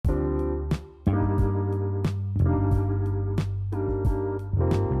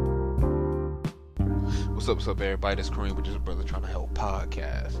What's up, everybody? This Kareem with Just Brother Trying to Help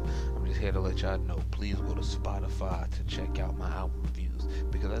podcast. I'm just here to let y'all know, please go to Spotify to check out my album reviews,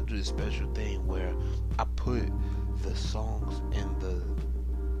 because I do this special thing where I put the songs in the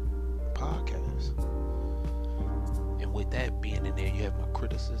podcast. And with that being in there, you have my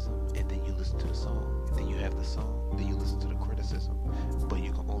criticism, and then you listen to the song. And then you have the song, then you listen to the criticism. But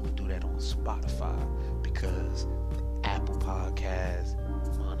you can only do that on Spotify, because Apple Podcasts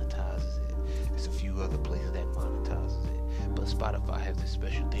monetizes it. There's a few other places that monetizes it. But Spotify has this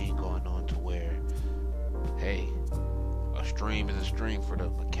special thing going on to where, hey, a stream is a stream for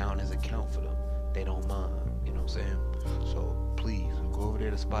them. A count is a count for them. They don't mind. You know what I'm saying? So please go over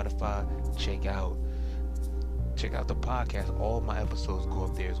there to Spotify, check out the podcast. All my episodes go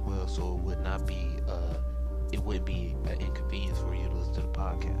up there as well, so it wouldn't be an inconvenience for you to listen to the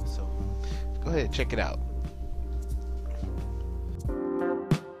podcast. So go ahead, check it out.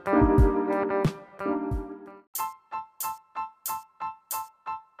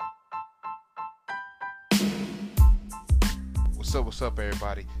 What's up,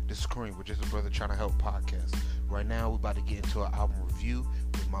 everybody? This is Kareem with Just a Brother Trying to Help podcast. Right now, we're about to get into an album review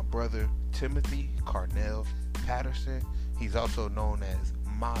with my brother Timothy Carnell Patterson. He's also known as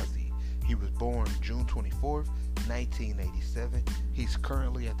Mozzie. He was born June 24th, 1987. He's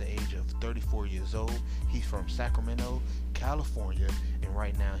currently at the age of 34 years old. He's from Sacramento, California, and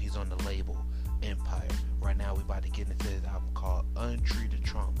right now he's on the label Empire. Right now, we're about to get into his album called Untreated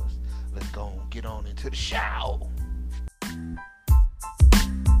Traumas. Let's go and get on into the show.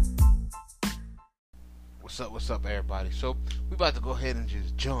 What's up, everybody? So we about to go ahead and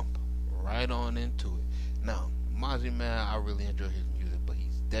just jump right on into it. Now, Mozzie, man, I really enjoy his music, but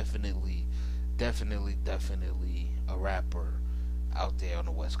he's definitely a rapper out there on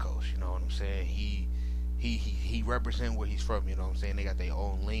the West Coast. You know what I'm saying? He represents where he's from. You know what I'm saying? They got their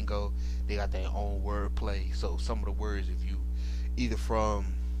own lingo, they got their own wordplay. So some of the words, if you either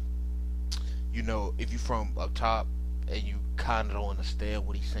from, if you're from up top and you kind of don't understand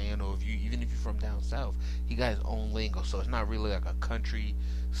what he's saying, or even if you're from down south, he got his own lingo. So it's not really like a country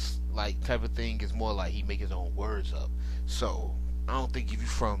like type of thing. It's more like he make his own words up. So I don't think if you're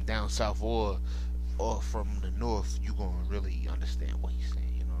from down south or from the north, you're gonna really understand what he's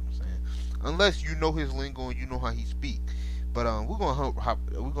saying. You know what I'm saying? Unless you know his lingo and you know how he speak. But we're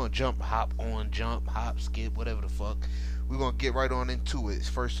gonna jump, skip, whatever the fuck. We're gonna get right on into it. His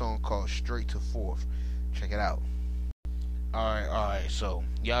first song called Straight to Fourth. Check it out. Alright, so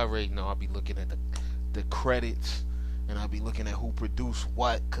y'all already know I'll be looking at the credits, and I'll be looking at who produced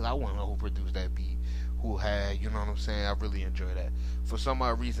what, because I want to know who produced that beat, who had, you know what I'm saying? I really enjoy that. For some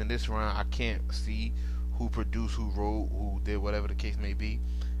odd reason, this round, I can't see who produced, who wrote, who did, whatever the case may be.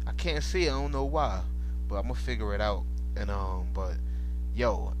 I can't see it, I don't know why, but I'm going to figure it out. And but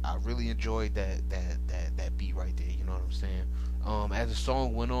yo, I really enjoyed that beat right there, you know what I'm saying? As the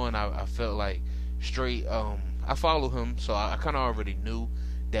song went on, I felt like straight, I follow him, so I kind of already knew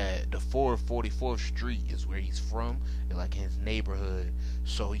that the 444th Street is where he's from, and like his neighborhood.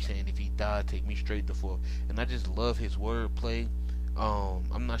 So he's saying if he died, take me straight to 4th. And I just love his wordplay.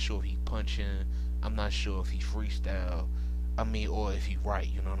 I'm not sure if he punching, I'm not sure if he freestyle, or if he write.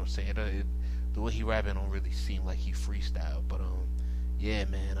 You know what I'm saying? The way he rapping don't really seem like he freestyle, but yeah,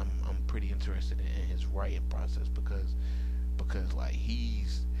 man, I'm pretty interested in his writing process because like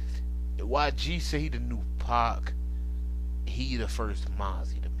YG say he the new Pac, he the first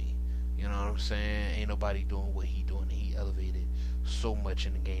Mozzie to me. You know what I'm saying? Ain't nobody doing what he doing, and he elevated so much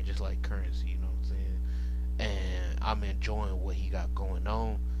in the game, just like Currency. You know what I'm saying? And I'm enjoying what he got going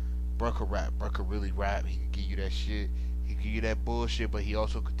on. Bruh could rap, bruh could really rap. He could give you that shit, he could give you that bullshit, but he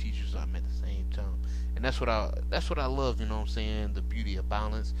also could teach you something at the same time. And that's what I love. You know what I'm saying? The beauty of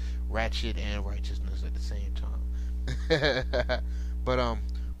balance, ratchet and righteousness at the same time. But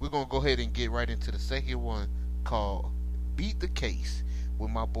we're going to go ahead and get right into the second one called Beat the Case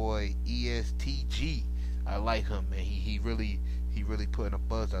with my boy ESTG. I like him, man. He really putting a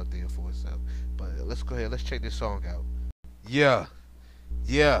buzz out there for himself. But let's go ahead. Let's check this song out. Yeah.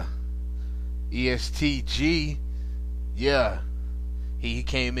 ESTG. Yeah. He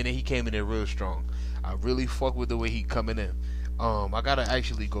came in real strong. I really fuck with the way he coming in. I got to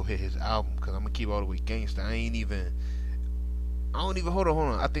actually go hit his album because I'm going to keep all the way gangsta. I don't even hold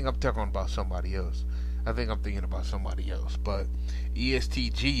on. I think I'm talking about somebody else. But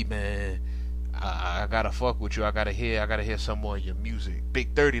ESTG, man, I gotta fuck with you. I gotta hear some more of your music.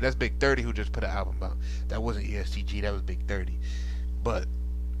 Big 30, that's Big 30 who just put an album out. That wasn't ESTG, that was Big 30. But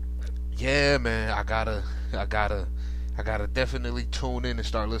yeah, man, I gotta definitely tune in and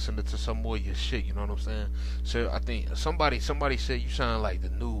start listening to some more of your shit. You know what I'm saying? So I think somebody said you sound like the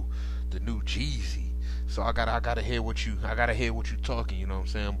new Jeezy. So I gotta hear what you talking, you know what I'm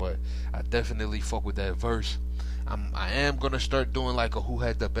saying? But I definitely fuck with that verse. I am gonna start doing like a who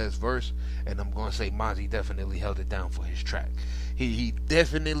had the best verse, and I'm gonna say Mozzie definitely held it down for his track. He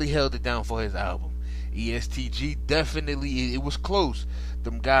definitely held it down for his album. ESTG definitely, it was close.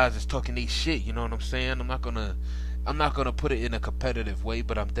 Them guys is talking they shit, you know what I'm saying? I'm not gonna put it in a competitive way,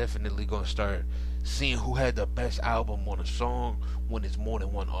 but I'm definitely gonna start seeing who had the best album on a song when it's more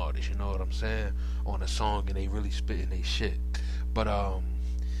than one artist, you know what I'm saying? On a song and they really spitting they shit. But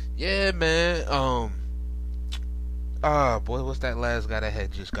yeah, man. Boy, what's that last guy that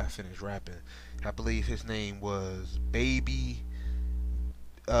had just got finished rapping? I believe his name was Babyface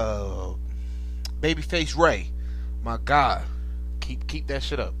Ray. My God, keep that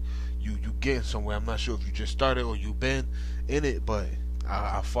shit up. You getting somewhere. I'm not sure if you just started or you been in it, but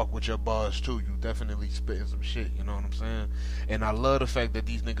I fuck with your bars too. You definitely spitting some shit, you know what I'm saying? And I love the fact that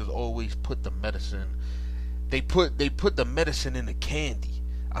these niggas always put the medicine. They put the medicine in the candy.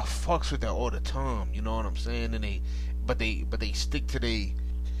 I fucks with that all the time, you know what I'm saying? And they stick to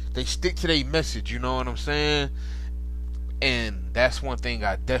their message, you know what I'm saying? And that's one thing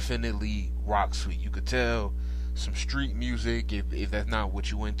I definitely rocks with. You could tell some street music, if that's not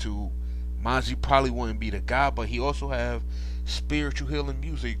what you into, Mozzie probably wouldn't be the guy, but he also have spiritual healing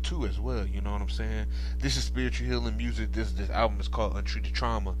music too as well, you know what I'm saying? This is spiritual healing music. This album is called Untreated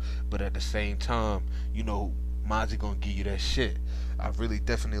Trauma, but at the same time, you know, Mozzie gonna give you that shit. I really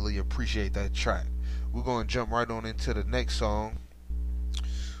definitely appreciate that track. We're gonna jump right on into the next song,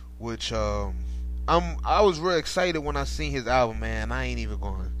 which I was real excited when I seen his album, man. I ain't even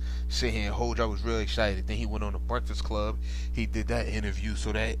gonna sit here and hold you. I was real excited. Then he went on the Breakfast Club. He did that interview,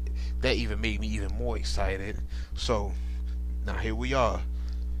 so that even made me even more excited. So now here we are.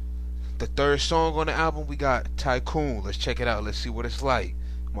 The third song on the album, we got Tycoon. Let's check it out. Let's see what it's like.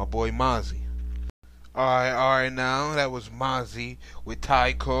 My boy Mozzie. Alright, now that was Mozzie with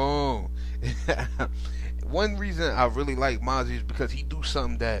Tycoon. One reason I really like Mozzie is because he do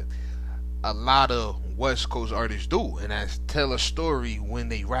something that a lot of West Coast artists do, and that's tell a story when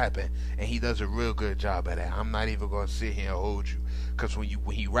they rapping, and he does a real good job at that. I'm not even gonna sit here and hold you, because when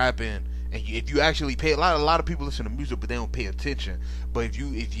he rapping, and if you actually pay a lot of people listen to music, but they don't pay attention. But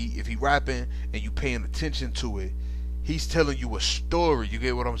if he rapping and you paying attention to it, he's telling you a story. You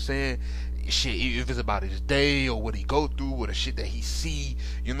get what I'm saying? Shit, if it's about his day or what he go through or the shit that he see,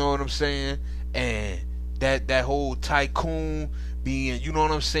 you know what I'm saying? And that whole tycoon being, you know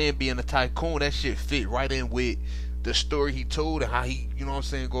what I'm saying, being a tycoon, that shit fit right in with the story he told and how he, you know what I'm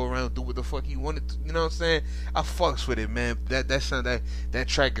saying, go around and do what the fuck he wanted to, you know what I'm saying? I fucks with it, man. That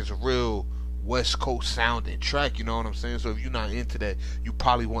track is a real West Coast sounding track, you know what I'm saying? So if you're not into that, you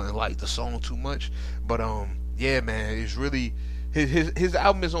probably wouldn't like the song too much. But yeah, man, it's really his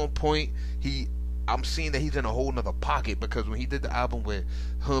album is on point. I'm seeing that he's in a whole nother pocket, because when he did the album with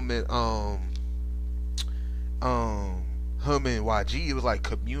him and YG, it was like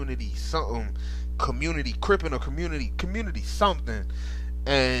community something, community crippin' or community something,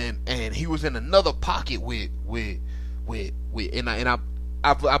 and he was in another pocket with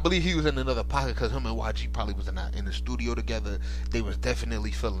I believe he was in another pocket because him and YG probably was in the studio together. They was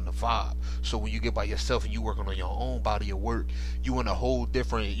definitely feeling the vibe. So when you get by yourself and you working on your own body of work, you in a whole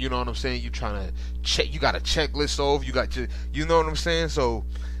different, you know what I'm saying? You trying to check, you got a checklist off, you know what I'm saying? So,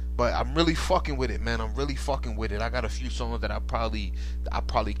 but I'm really fucking with it, man. I'm really fucking with it. I got a few songs that I probably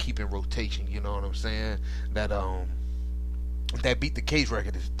keep in rotation. You know what I'm saying? That Beat the Cage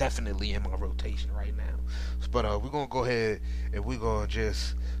record is definitely in my rotation right now. But we're gonna go ahead and we're gonna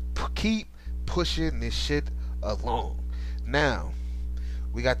just keep pushing this shit along. Now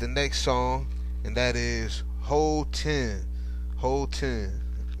we got the next song, and that is Whole 10.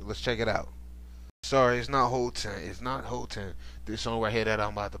 Let's check it out. Sorry, it's not Whole 10. It's not Whole 10. This song right here that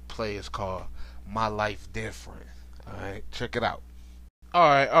I'm about to play is called My Life Different. Alright, check it out.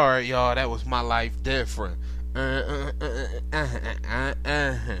 Alright, y'all. That was My Life Different.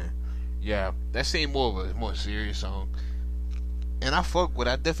 Yeah, that seemed more of a more serious song, and I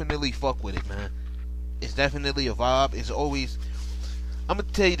definitely fuck with it, man. It's definitely a vibe. It's always, I'm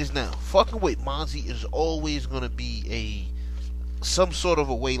gonna tell you this now, fucking with Mozzie is always gonna be some sort of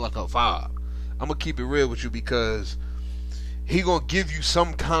a way, like a vibe. I'm gonna keep it real with you, because he gonna give you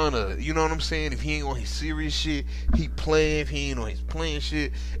some kind of, you know what I'm saying? If he ain't on his serious shit, he playing. If he ain't on his playing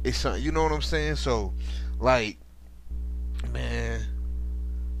shit, it's something, you know what I'm saying? So, like, man,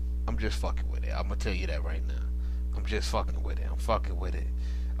 I'm just fucking with it. I'm gonna tell you that right now. I'm just fucking with it. I'm fucking with it.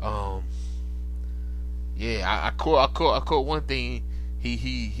 Yeah, I caught one thing.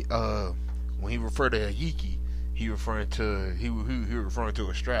 He when he referred to a Yiki, he referring to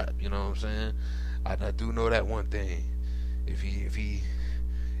a strap. You know what I'm saying? I do know that one thing. If he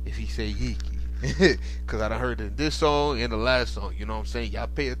say yeeky. Cause I done heard it in this song and the last song, you know what I'm saying? Y'all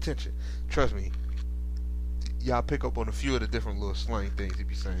pay attention. Trust me. Y'all pick up on a few of the different little slang things he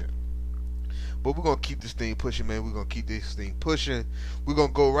be saying. But we're gonna keep this thing pushing, man. We're gonna keep this thing pushing. We're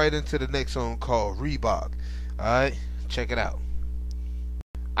gonna go right into the next song called Reebok. Alright? Check it out.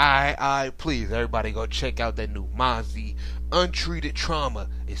 Alright, please, everybody go check out that new Mozzy Untreated Trauma.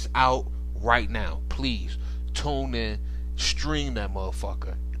 It's out right now. Please tune in, stream that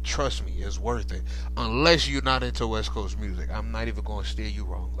motherfucker. Trust me, it's worth it. Unless you're not into West Coast music. I'm not even gonna steer you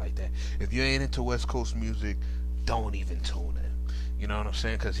wrong like that. If you ain't into West Coast music, don't even tune in. You know what I'm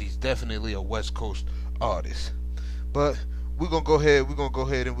saying? Because he's definitely a West Coast artist. But we're gonna go ahead and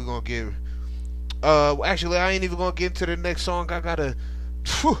we're gonna get actually I ain't even gonna get into the next song. I gotta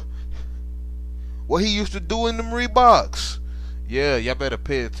what he used to do in them Reeboks. Yeah, y'all better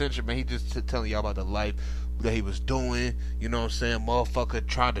pay attention, man. He just telling y'all about the life that he was doing. You know what I'm saying? Motherfucker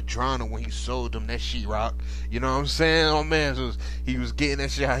tried to drown him when he sold him that sheetrock. You know what I'm saying? Oh man, so he was getting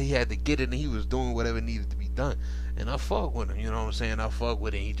that shit how he had to get it, and he was doing whatever needed to be done. And I fuck with him, you know what I'm saying? I fuck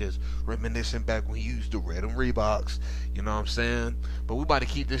with him. He just reminiscing back when he used to wear them Reeboks. You know what I'm saying? But we about to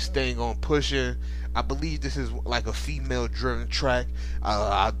keep this thing on pushing. I believe this is like a female driven track.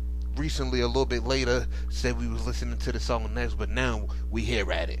 I recently, a little bit later, said we was listening to the song next, but now we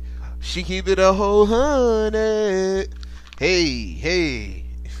here at it. She keep it a whole 100. Hey,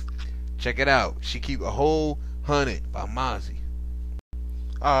 check it out. She keep a whole 100 by Mozzy.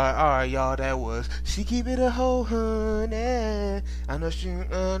 Alright, y'all. That was She Keep It a Whole 100. I know she, yeah.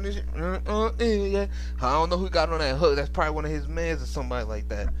 I don't know who got on that hook. That's probably one of his mans or somebody like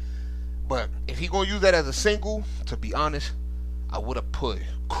that. But if he gonna use that as a single, to be honest, I would have put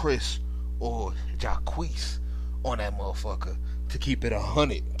Chris or Jacquees on that motherfucker. To keep it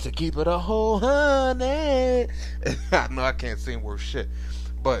 100, to keep it a whole 100. I know I can't sing worth shit,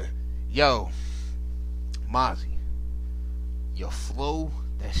 but yo, Mozzy, your flow,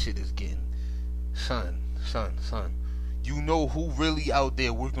 that shit is getting, son. You know who really out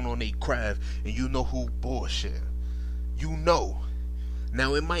there working on their craft, and you know who bullshit. You know.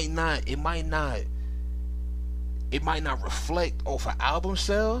 Now it might not reflect off of album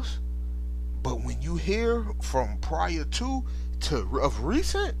sales, but when you hear from prior to of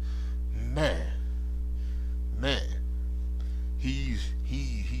recent, man, he's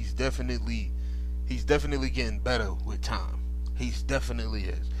definitely getting better with time. He's definitely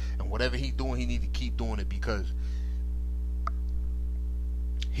is, and whatever he's doing, he need to keep doing it because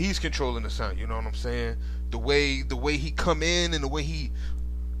he's controlling the sound. You know what I'm saying? The way he come in and the way he,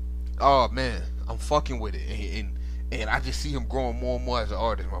 oh man, I'm fucking with it, and I just see him growing more and more as an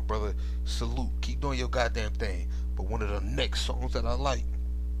artist, my brother. Salute, keep doing your goddamn thing. But one of the next songs that I like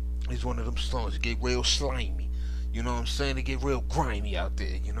is one of them songs that get real slimy. You know what I'm saying? They get real grimy out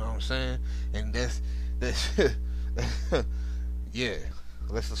there. You know what I'm saying? And that's yeah.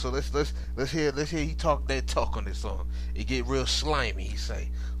 Let's hear he talk that talk on this song. It get real slimy, he say.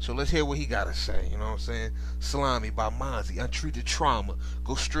 So let's hear what he gotta say. You know what I'm saying? Slimy by Mozzy, Untreated Trauma.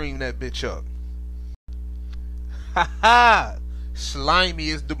 Go stream that bitch up. Ha ha! Slimy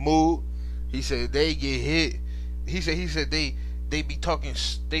is the mood. He said they get hit. He said they be talking.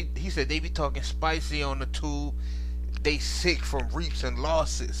 He said they be talking spicy on the tube. They sick from reaps and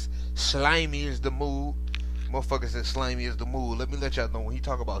losses. Slimy is the mood. Motherfucker said slimy is the mood. Let me let y'all know when he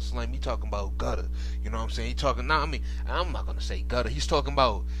talk about slimy, he talking about gutter. You know what I'm saying? He talking. Nah, I mean, I'm not gonna say gutter. He's talking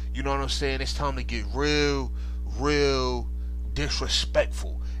about. You know what I'm saying? It's time to get real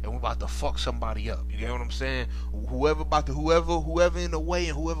disrespectful, and we're about to fuck somebody up. You get what I'm saying? Whoever in the way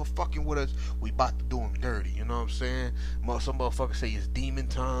and whoever fucking with us, we about to do them dirty. You know what I'm saying? Some motherfuckers say it's demon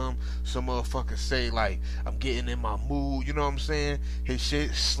time. Some motherfuckers say like I'm getting in my mood. You know what I'm saying? His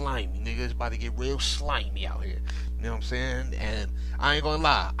shit slimy, nigga. It's about to get real slimy out here. You know what I'm saying? And I ain't gonna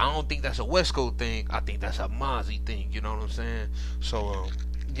lie, I don't think that's a West Coast thing. I think that's a Mozzy thing. You know what I'm saying? So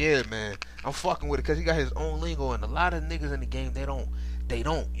yeah, man, I'm fucking with it because he got his own lingo, and a lot of niggas in the game they don't,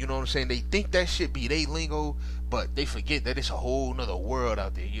 you know what I'm saying? They think that shit be they lingo, but they forget that it's a whole nother world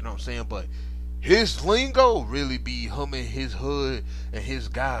out there, you know what I'm saying? But his lingo really be humming his hood and his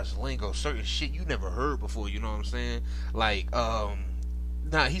guys' lingo, certain shit you never heard before, you know what I'm saying? Like,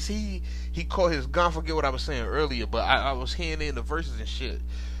 he called his gun, forget what I was saying earlier, but I was hearing it in the verses and shit.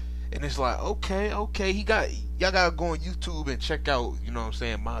 And it's like, okay, y'all gotta go on YouTube and check out, you know what I'm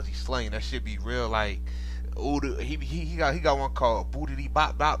saying, Mozzy slang. That shit be real, like, he got one called Bootity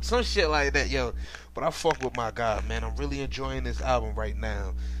Bop Bop, some shit like that, yo. But I fuck with my guy, man. I'm really enjoying this album right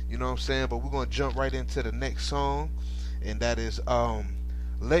now, you know what I'm saying. But we're gonna jump right into the next song, and that is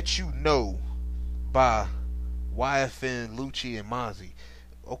Let You Know by YFN, Lucci, and Mozzie.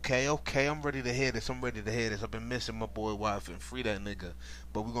 Okay, I'm ready to hear this. I've been missing my boy YFN. Free that nigga.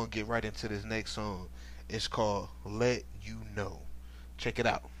 But we're gonna get right into this next song. It's called Let You Know. Check it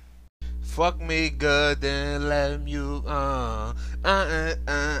out. Fuck me good, then let you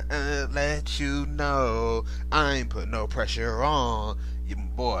let you know. I ain't put no pressure on you,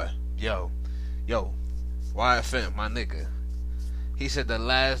 boy. Yo, YFN, my nigga. He said the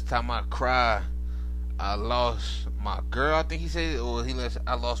last time I cried, I lost my girl. I think he said, or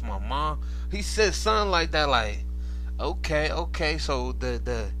I lost my mom. He said something like that. Like, okay. So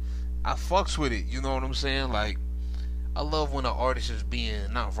the I fucks with it. You know what I'm saying? Like, I love when an artist is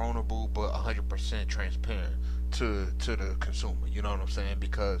being not vulnerable but 100% transparent to the consumer. You know what I'm saying?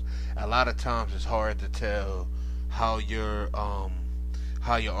 Because a lot of times it's hard to tell how your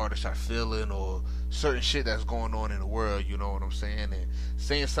artists are feeling or certain shit that's going on in the world. You know what I'm saying? And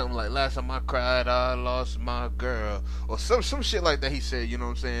saying something like last time I cried I lost my girl or some shit like that he said. You know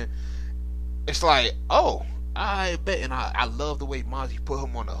what I'm saying? It's like, oh, I bet. And I love the way Mozzie put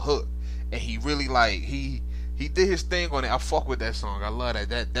him on the hook, and he really like he did his thing on it. I fuck with that song. I love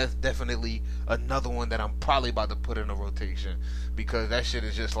that. That's definitely another one that I'm probably about to put in a rotation, because that shit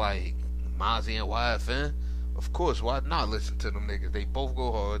is just like Mozzie and YFN. Of course, why not listen to them niggas? They both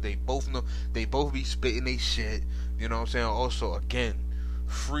go hard. They both know. They both be spitting they shit. You know what I'm saying? Also, again,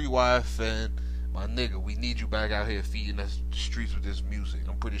 free YFN, my nigga. We need you back out here feeding us the streets with this music.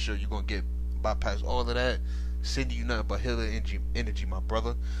 I'm pretty sure you're gonna get bypass all of that. Sending you nothing but healer energy, my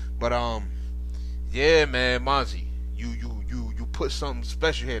brother. But yeah, man, Mozzie, you put something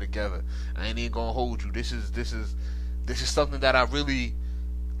special here together. I ain't even gonna hold you. This is something that I really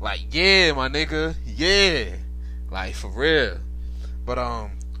like. Yeah, my nigga, yeah, like for real. But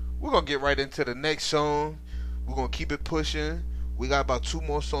we're gonna get right into the next song. We're gonna keep it pushing. We got about 2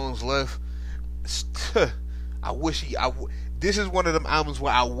 more songs left. This is one of them albums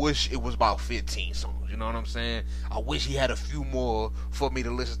where I wish it was about 15 songs. You know what I'm saying? I wish he had a few more for me to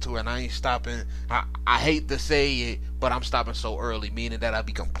listen to, and I ain't stopping. I hate to say it, but I'm stopping so early, meaning that I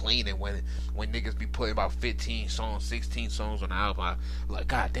be complaining when niggas be putting about 15 songs, 16 songs on the album. I like,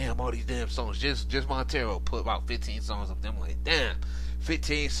 god damn, all these damn songs. Just Montero put about 15 songs of them. Like, damn,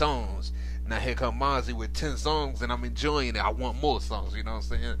 15 songs. Now here come Mozzie with 10 songs, and I'm enjoying it. I want more songs. You know what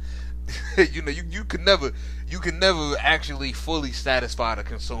I'm saying? You know, you can never actually fully satisfy the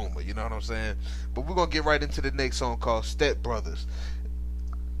consumer. You know what I'm saying? But we're gonna get right into the next song called Step Brothers.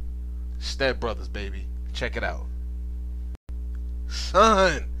 Step Brothers, baby. Check it out,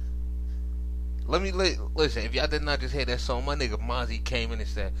 son. Let me listen. If y'all did not just hear that song, my nigga Mozzie came in and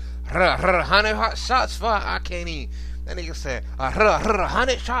said, 100 hot shots fired. I can't even. That nigga said,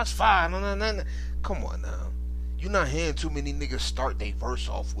 100 shots fired. No. Come on now. You're not hearing too many niggas start their verse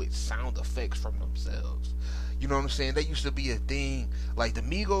off with sound effects from themselves. You know what I'm saying? That used to be a thing. Like the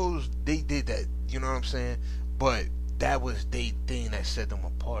Migos, they did that. You know what I'm saying? But that was their thing that set them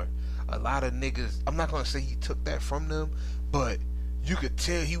apart. A lot of niggas, I'm not going to say he took that from them, but you could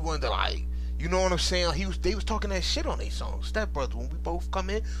tell he wanted to, like, you know what I'm saying? They was talking that shit on their songs. Step Brothers. When we both come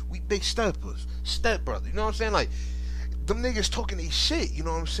in, we big steppers. Step Brothers. You know what I'm saying? Like, them niggas talking their shit. You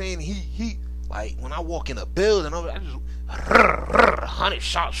know what I'm saying? He like, when I walk in a building, I just 100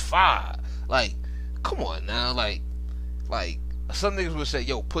 shots fired. Like, come on now. Like some niggas would say,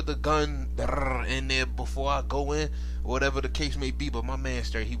 yo, put the gun in there before I go in, or whatever the case may be. But my man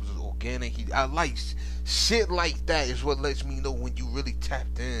said he was organic. I like shit like that. Is what lets me know when you really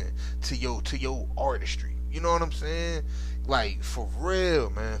tapped in to your artistry. You know what I'm saying? Like, for real,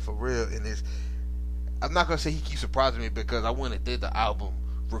 man, for real. And I'm not gonna say he keeps surprising me, because I went and did the album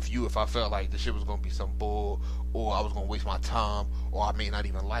review if I felt like the shit was gonna be some bull, or I was gonna waste my time, or I may not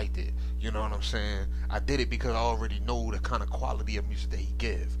even liked it. You know what I'm saying? I did it because I already know the kind of quality of music that he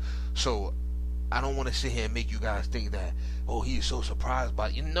give. So I don't want to sit here and make you guys think that, oh, he is so surprised by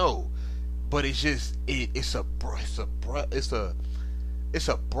it. You know, but it's just it's a breath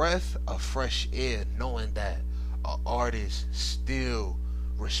of fresh air, knowing that an artist still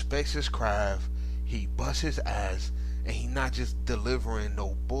respects his craft. He busts his ass, and he not just delivering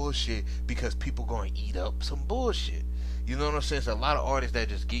no bullshit because people gonna eat up some bullshit. You know what I'm saying? It's a lot of artists that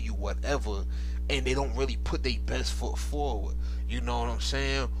just give you whatever, and they don't really put their best foot forward. You know what I'm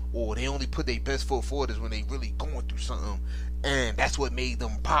saying? Or they only put their best foot forward is when they really going through something, and that's what made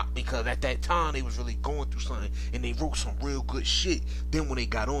them pop, because at that time they was really going through something, and they wrote some real good shit. Then when they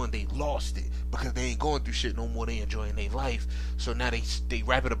got on, they lost it because they ain't going through shit no more. They enjoying their life. So now they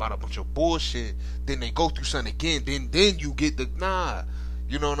rapping about a bunch of bullshit. Then they go through something again. Then you get the nah.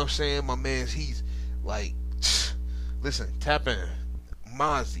 You know what I'm saying? My man's, he's like, listen, tap in,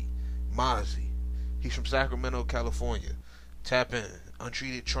 Mozzie. He's from Sacramento, California. Tap in.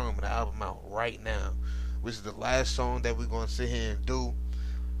 Untreated Trauma, the album out right now. This is the last song that we're gonna sit here and do.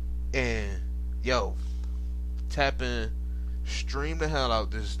 And yo, tap in, stream the hell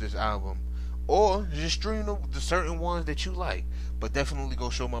out this album, or just stream the certain ones that you like. But definitely go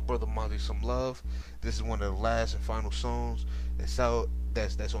show my brother Mozzy some love. This is one of the last and final songs that's out.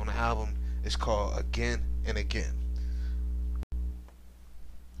 That's on the album. It's called Again and Again.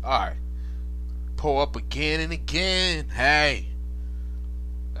 All right, pull up again and again. Hey,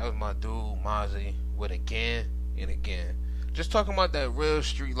 that was my dude Mozzy with Again and Again. Just talking about that real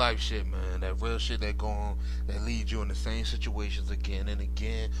street life shit, man. That real shit that go on, that leads you in the same situations again and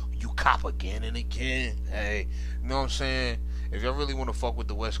again. You cop again and again. Hey, you know what I'm saying? If y'all really want to fuck with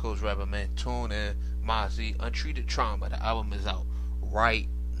the West Coast rapper, man, tune in. Mozzy, Untreated Trauma. The album is out right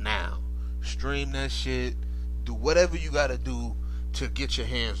now. Stream that shit. Do whatever you gotta do to get your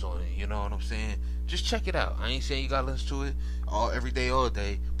hands on it. You know what I'm saying? Just check it out. I ain't saying you gotta listen to it every day, all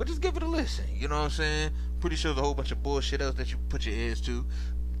day, but just give it a listen. You know what I'm saying? Pretty sure there's a whole bunch of bullshit else that you put your ears to.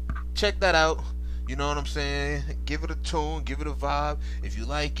 Check that out. You know what I'm saying? Give it a tune, give it a vibe. If you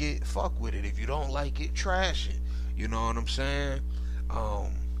like it, fuck with it. If you don't like it, trash it. You know what I'm saying?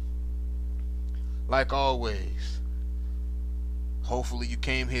 Like always, hopefully you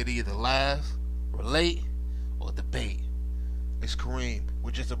came here to either laugh, relate, or debate. It's Kareem.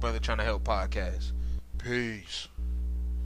 We're just a brother trying to help podcast. Peace.